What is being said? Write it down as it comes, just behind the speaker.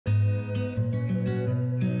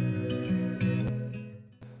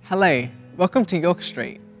Hello, welcome to York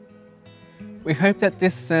Street. We hope that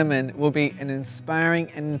this sermon will be an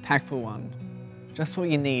inspiring and impactful one, just what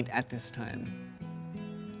you need at this time.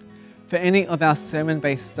 For any of our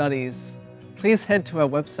sermon-based studies, please head to our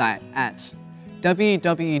website at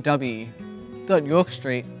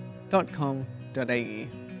www.yorkstreet.com.au.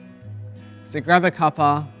 So grab a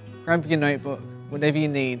cuppa, grab your notebook, whatever you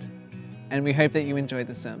need, and we hope that you enjoy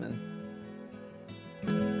the sermon.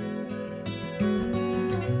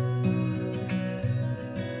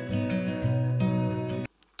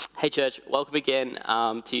 Hey church, welcome again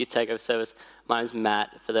to Youth Takeover Service. My name's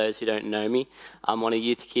Matt, for those who don't know me. I'm one of the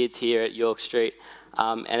youth kids here at York Street,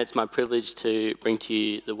 and it's my privilege to bring to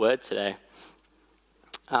you the word today.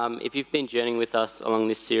 If you've been journeying with us along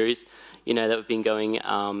this series, you know that we've been going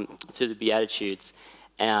through the Beatitudes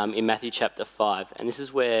in Matthew chapter 5, and this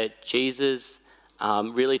is where Jesus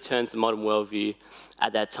really turns the modern worldview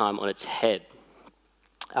at that time on its head.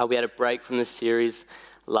 We had a break from this series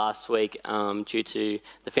last week due to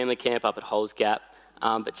the family camp up at Holes Gap,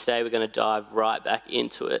 but today we're going to dive right back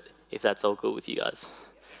into it, if that's all good with you guys.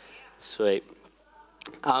 Sweet.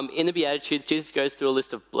 In the Beatitudes, Jesus goes through a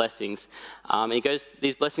list of blessings, and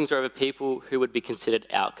these blessings are over people who would be considered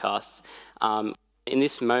outcasts. In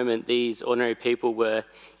this moment, these ordinary people were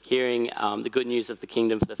hearing the good news of the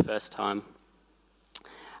kingdom for the first time.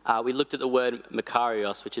 We looked at the word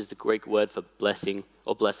makarios, which is the Greek word for blessing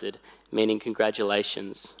or blessed, meaning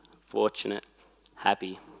congratulations, fortunate,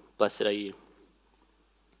 happy, blessed are you.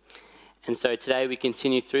 And so today we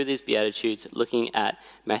continue through these Beatitudes looking at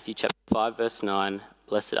Matthew chapter 5 verse 9,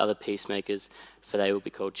 blessed are the peacemakers, for they will be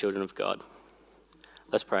called children of God.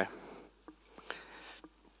 Let's pray.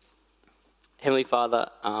 Heavenly Father,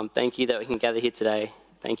 thank you that we can gather here today.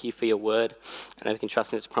 Thank you for your word and that we can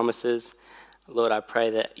trust in its promises. Lord, I pray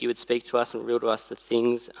that you would speak to us and reveal to us the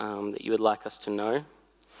things that you would like us to know.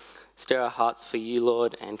 Stir our hearts for you,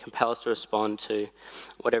 Lord, and compel us to respond to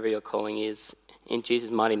whatever your calling is. In Jesus'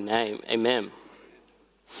 mighty name, amen.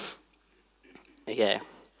 Okay,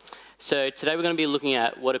 so today we're going to be looking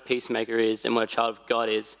at what a peacemaker is and what a child of God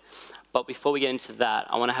is. But before we get into that,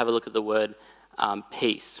 I want to have a look at the word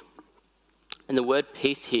peace. And the word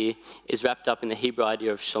peace here is wrapped up in the Hebrew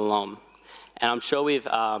idea of shalom. And I'm sure we've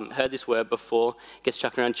heard this word before. It gets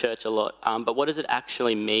chucked around church a lot. But what does it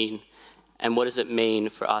actually mean? And what does it mean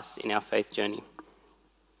for us in our faith journey?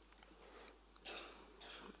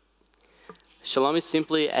 Shalom is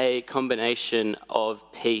simply a combination of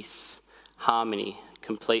peace, harmony,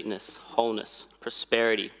 completeness, wholeness,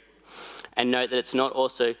 prosperity. And note that it's not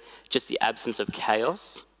also just the absence of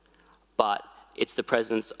chaos, but it's the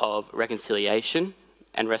presence of reconciliation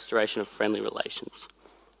and restoration of friendly relations.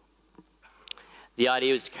 The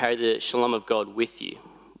idea is to carry the shalom of God with you,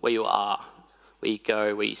 where you are, where you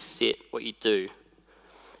go, where you sit, what you do.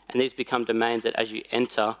 And these become domains that as you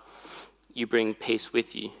enter, you bring peace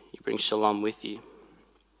with you, you bring shalom with you.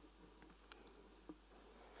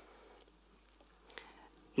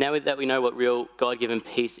 Now that we know what real God-given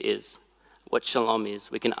peace is, what shalom is,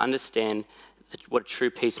 we can understand what a true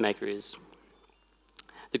peacemaker is.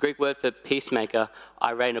 The Greek word for peacemaker,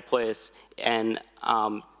 irenapoios, and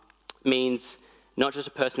means not just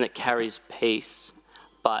a person that carries peace,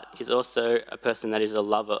 but is also a person that is a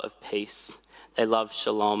lover of peace. They love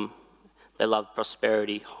shalom. They love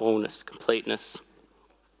prosperity, wholeness, completeness.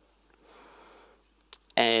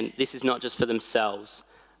 And this is not just for themselves,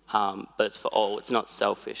 but it's for all. It's not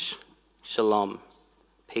selfish. Shalom,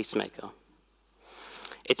 peacemaker.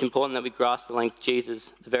 It's important that we grasp the length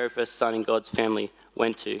Jesus, the very first son in God's family,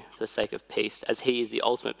 went to for the sake of peace, as he is the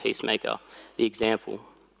ultimate peacemaker, the example.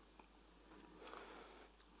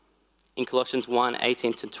 In Colossians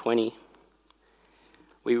 1:18-20,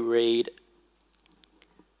 we read,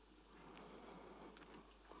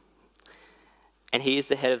 and he is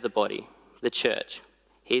the head of the body, the church.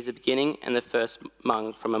 He is the beginning and the first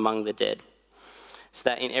from among the dead, so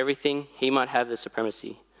that in everything he might have the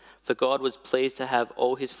supremacy. For God was pleased to have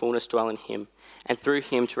all his fullness dwell in him, and through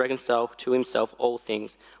him to reconcile to himself all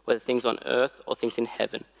things, whether things on earth or things in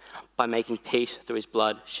heaven, by making peace through his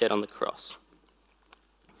blood shed on the cross.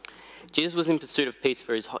 Jesus was in pursuit of peace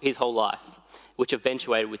for his whole life, which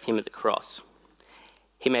eventuated with him at the cross.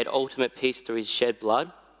 He made ultimate peace through his shed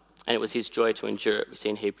blood, and it was his joy to endure it, we see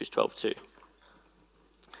in Hebrews 12:2.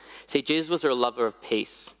 See, Jesus was a lover of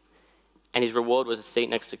peace, and his reward was a seat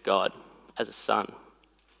next to God as a son.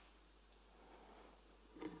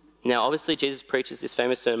 Now, obviously, Jesus preaches this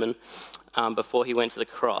famous sermon before he went to the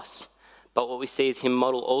cross, but what we see is him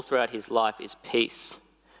model all throughout his life is peace,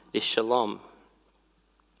 this shalom.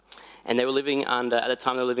 And they were living under, at the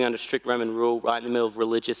time they were living under strict Roman rule, right in the middle of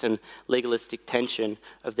religious and legalistic tension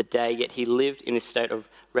of the day, yet he lived in this state of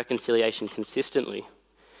reconciliation consistently.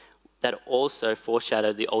 That also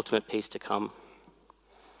foreshadowed the ultimate peace to come.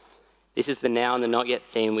 This is the now and the not yet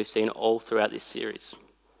theme we've seen all throughout this series.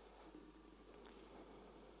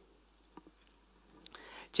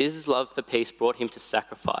 Jesus' love for peace brought him to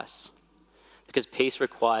sacrifice, because peace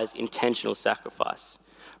requires intentional sacrifice,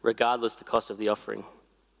 regardless the cost of the offering.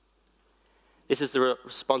 This is the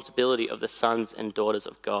responsibility of the sons and daughters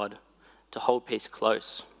of God, to hold peace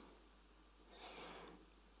close.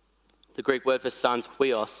 The Greek word for sons,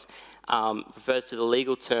 huios, refers to the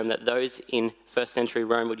legal term that those in first century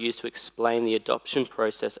Rome would use to explain the adoption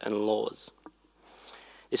process and laws.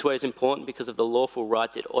 This word is important because of the lawful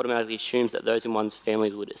rights it automatically assumes that those in one's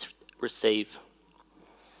family would receive.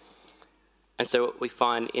 And so what we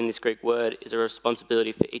find in this Greek word is a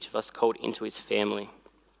responsibility for each of us called into his family.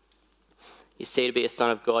 You see, to be a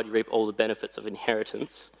son of God, you reap all the benefits of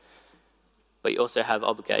inheritance, but you also have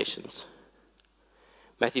obligations.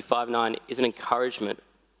 Matthew 5:9 is an encouragement,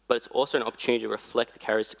 but it's also an opportunity to reflect the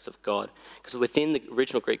characteristics of God. Because within the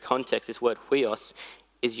original Greek context, this word huios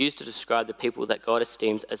is used to describe the people that God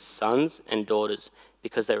esteems as sons and daughters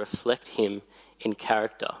because they reflect him in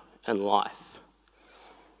character and life.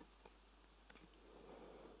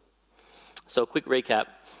 So a quick recap.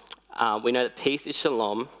 We know that peace is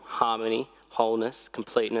shalom, harmony, wholeness,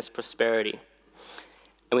 completeness, prosperity.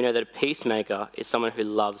 And we know that a peacemaker is someone who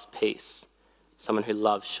loves peace, someone who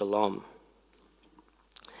loves shalom.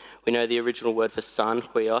 We know the original word for son,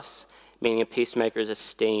 huios, meaning a peacemaker is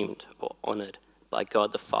esteemed or honoured by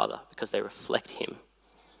God the Father because they reflect him.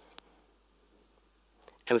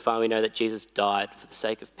 And we finally know that Jesus died for the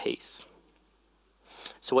sake of peace.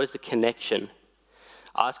 So what is the connection?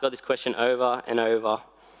 I ask God this question over and over,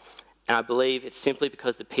 and I believe it's simply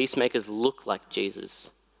because the peacemakers look like Jesus.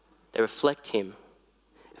 They reflect him.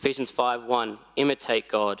 Ephesians 5:1, imitate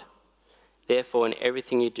God. Therefore, in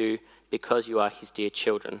everything you do, because you are his dear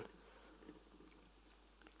children.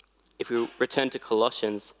 If we return to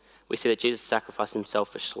Colossians, we see that Jesus sacrificed himself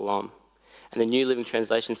for shalom. And the New Living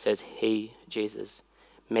Translation says, he, Jesus,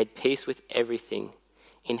 made peace with everything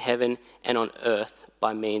in heaven and on earth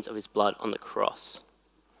by means of his blood on the cross.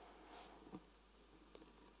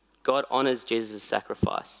 God honours Jesus'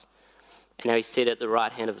 sacrifice, and now he's seated at the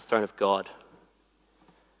right hand of the throne of God.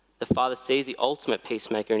 The Father sees the ultimate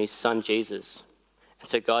peacemaker in his Son, Jesus, and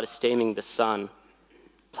so God, esteeming the Son,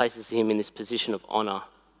 places him in this position of honour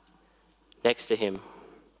next to him.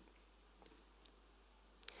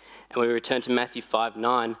 And when we return to Matthew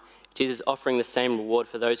 5:9, Jesus is offering the same reward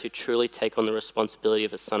for those who truly take on the responsibility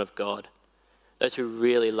of a son of God, those who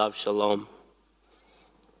really love shalom,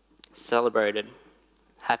 celebrated,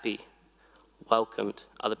 happy, welcomed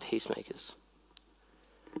are the peacemakers.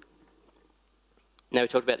 Now, we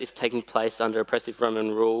talked about this taking place under oppressive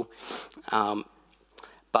Roman rule,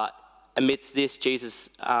 but amidst this, Jesus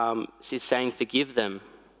is saying, forgive them,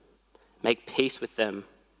 make peace with them.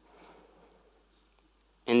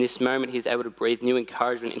 In this moment, he's able to breathe new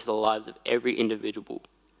encouragement into the lives of every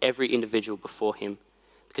individual before him,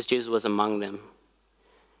 because Jesus was among them,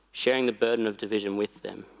 sharing the burden of division with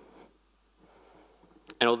them.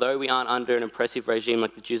 And although we aren't under an oppressive regime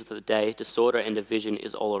like the Jews of the day, disorder and division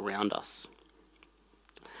is all around us.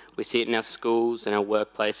 We see it in our schools, in our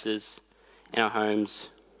workplaces, in our homes.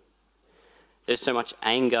 There's so much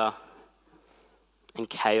anger and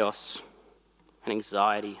chaos and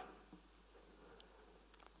anxiety.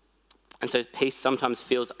 And so peace sometimes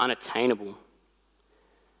feels unattainable.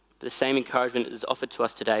 But the same encouragement is offered to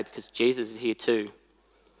us today because Jesus is here too.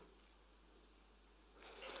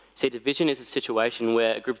 See, division is a situation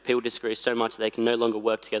where a group of people disagree so much that they can no longer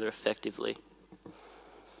work together effectively.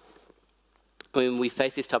 When we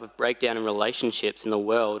face this type of breakdown in relationships in the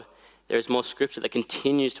world, there is more scripture that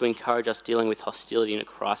continues to encourage us dealing with hostility in a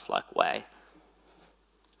Christ-like way.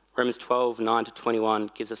 Romans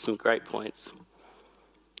 12:9-21 gives us some great points.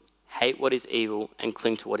 Hate what is evil and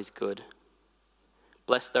cling to what is good.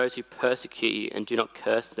 Bless those who persecute you and do not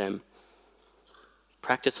curse them.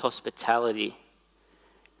 Practice hospitality.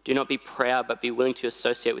 Do not be proud, but be willing to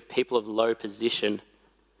associate with people of low position.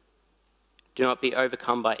 Do not be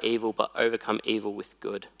overcome by evil, but overcome evil with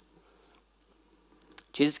good.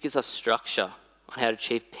 Jesus gives us structure on how to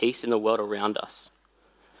achieve peace in the world around us.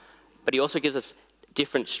 But he also gives us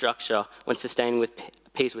different structure when sustaining with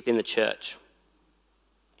peace within the church.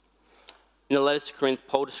 In the letters to Corinth,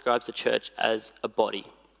 Paul describes the church as a body.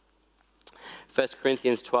 1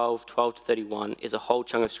 Corinthians 12:12-31 is a whole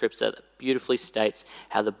chunk of scripture that beautifully states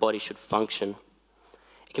how the body should function.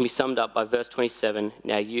 It can be summed up by verse 27,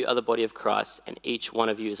 now you are the body of Christ, and each one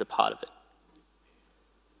of you is a part of it.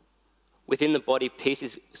 Within the body, peace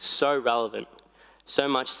is so relevant, so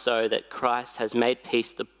much so that Christ has made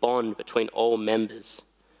peace the bond between all members.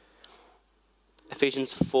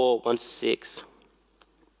 Ephesians 4:1-6.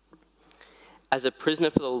 As a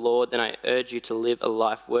prisoner for the Lord, then I urge you to live a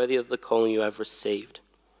life worthy of the calling you have received.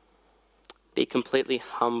 Be completely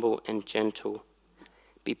humble and gentle.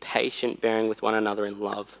 Be patient, bearing with one another in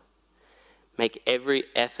love. Make every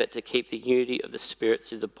effort to keep the unity of the Spirit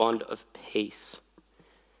through the bond of peace.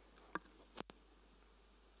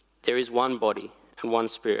 There is one body and one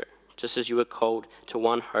Spirit, just as you were called to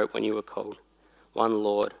one hope when you were called. One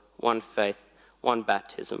Lord, one faith, one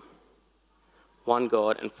baptism. One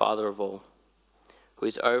God and Father of all, who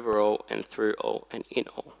is over all and through all and in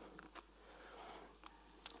all.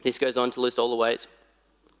 This goes on to list all the ways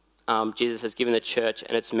Jesus has given the church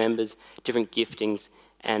and its members different giftings,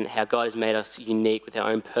 and how God has made us unique with our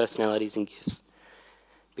own personalities and gifts.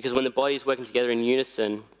 Because when the body is working together in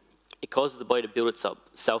unison, it causes the body to build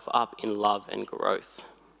itself up in love and growth.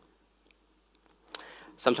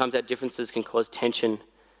 Sometimes our differences can cause tension,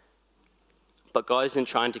 but God isn't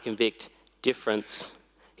trying to convict difference,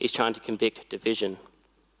 He's trying to convict division.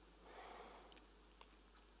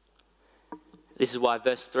 This is why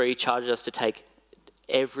verse 3 charges us to make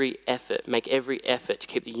every effort to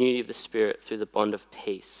keep the unity of the Spirit through the bond of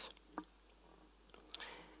peace.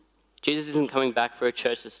 Jesus isn't coming back for a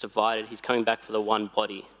church that's divided, He's coming back for the one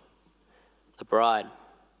body, the bride.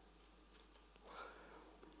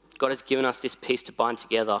 God has given us this peace to bind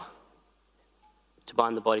the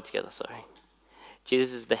body together.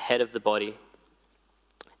 Jesus is the head of the body.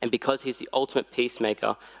 And because He's the ultimate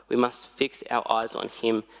peacemaker, we must fix our eyes on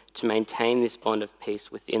Him to maintain this bond of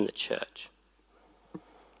peace within the church.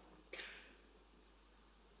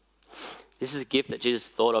 This is a gift that Jesus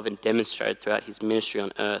thought of and demonstrated throughout His ministry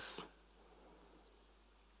on earth.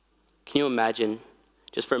 Can you imagine,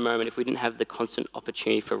 just for a moment, if we didn't have the constant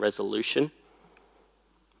opportunity for resolution,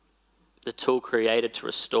 the tool created to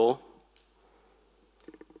restore?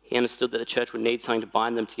 He understood that the church would need something to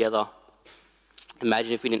bind them together.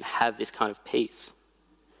 Imagine if we didn't have this kind of peace.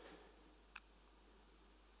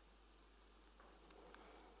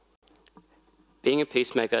 Being a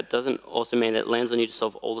peacemaker doesn't also mean that it lands on you to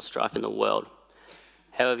solve all the strife in the world.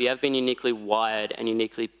 However, you have been uniquely wired and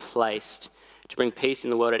uniquely placed to bring peace in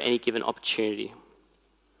the world at any given opportunity.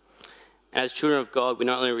 And as children of God, we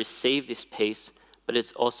not only receive this peace, but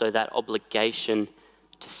it's also that obligation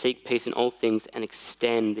to seek peace in all things and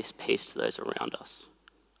extend this peace to those around us,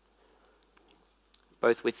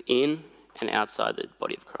 both within and outside the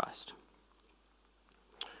body of Christ.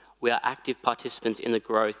 We are active participants in the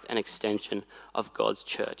growth and extension of God's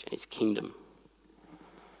church and His kingdom.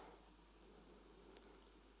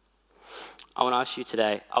 I want to ask you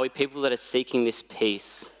today, are we people that are seeking this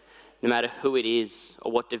peace, no matter who it is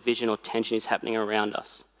or what division or tension is happening around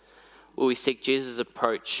us? Will we seek Jesus'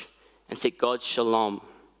 approach and seek God's shalom,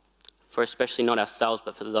 for especially not ourselves,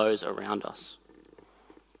 but for those around us?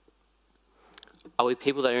 Are we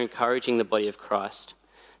people that are encouraging the body of Christ,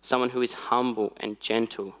 someone who is humble and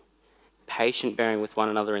gentle, patient, bearing with one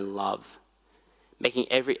another in love, making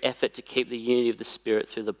every effort to keep the unity of the Spirit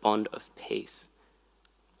through the bond of peace,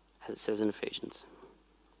 as it says in Ephesians?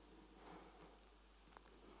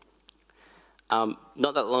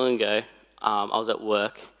 Not that long ago, I was at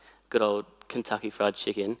work, good old Kentucky Fried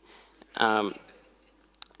Chicken, and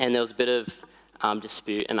there was a bit of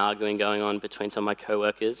dispute and arguing going on between some of my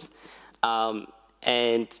co-workers.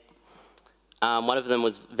 And one of them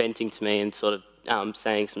was venting to me and sort of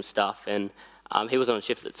saying some stuff, and he was on a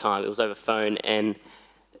shift at the time. It was over phone, and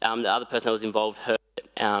the other person that was involved heard it,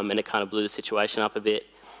 and it kind of blew the situation up a bit.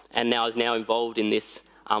 And now I was involved in this,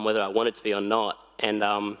 whether I wanted to be or not. And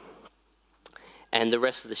the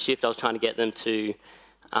rest of the shift, I was trying to get them to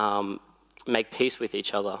make peace with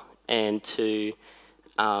each other and to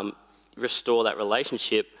restore that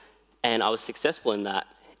relationship. And I was successful in that.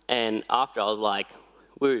 And after, I was like,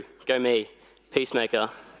 woo, go me, peacemaker,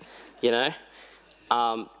 you know?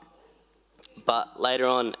 But later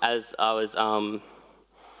on, as I was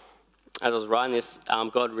writing this,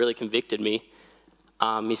 God really convicted me.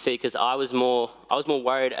 You see, because I was more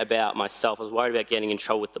worried about myself. I was worried about getting in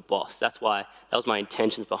trouble with the boss. That was my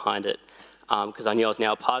intentions behind it, because I knew I was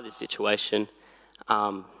now a part of this situation.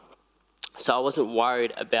 So I wasn't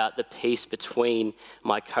worried about the peace between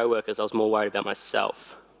my co-workers. I was more worried about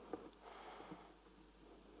myself.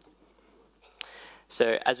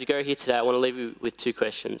 So as we go here today, I want to leave you with two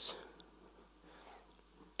questions.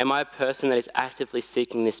 Am I a person that is actively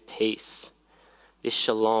seeking this peace, this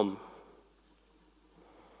shalom?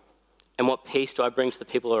 And what peace do I bring to the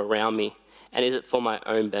people around me? And is it for my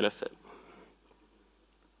own benefit?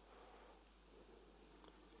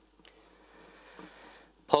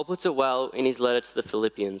 Paul puts it well in his letter to the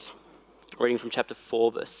Philippians, reading from chapter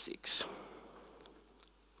 4, verse 6.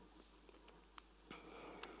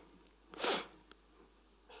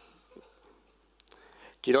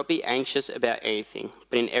 Do not be anxious about anything,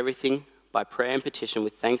 but in everything, by prayer and petition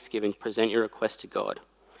with thanksgiving, present your request to God.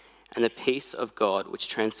 And the peace of God, which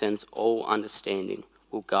transcends all understanding,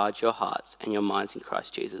 will guard your hearts and your minds in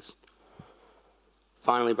Christ Jesus.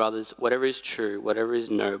 Finally, brothers, whatever is true, whatever is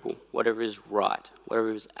noble, whatever is right,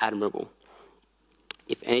 whatever is admirable,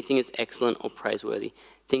 if anything is excellent or praiseworthy,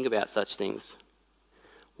 think about such things.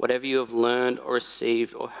 Whatever you have learned or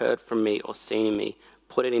received or heard from me or seen in me,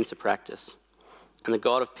 put it into practice, and the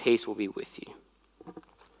God of peace will be with you.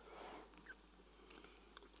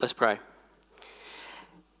 Let's pray.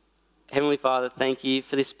 Heavenly Father, thank you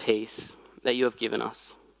for this peace that you have given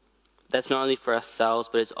us. That's not only for ourselves,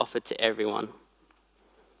 but is offered to everyone.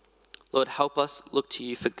 Lord, help us look to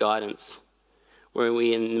you for guidance when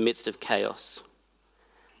we're in the midst of chaos.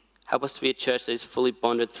 Help us to be a church that is fully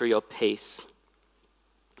bonded through your peace.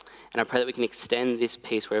 And I pray that we can extend this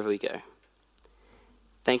peace wherever we go.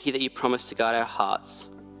 Thank you that you promise to guard our hearts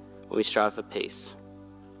when we strive for peace.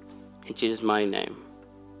 In Jesus' mighty name,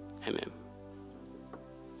 amen.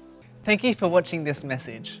 Thank you for watching this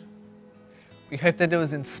message. We hope that it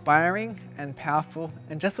was inspiring and powerful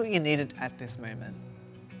and just what you needed at this moment.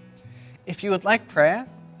 If you would like prayer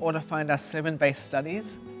or to find our sermon-based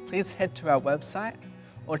studies, please head to our website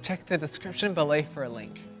or check the description below for a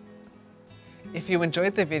link. If you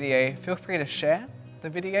enjoyed the video, feel free to share the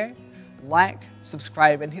video, like,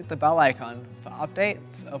 subscribe and hit the bell icon for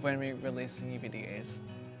updates of when we release new videos.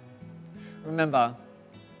 Remember,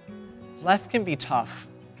 life can be tough,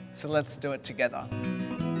 so let's do it together.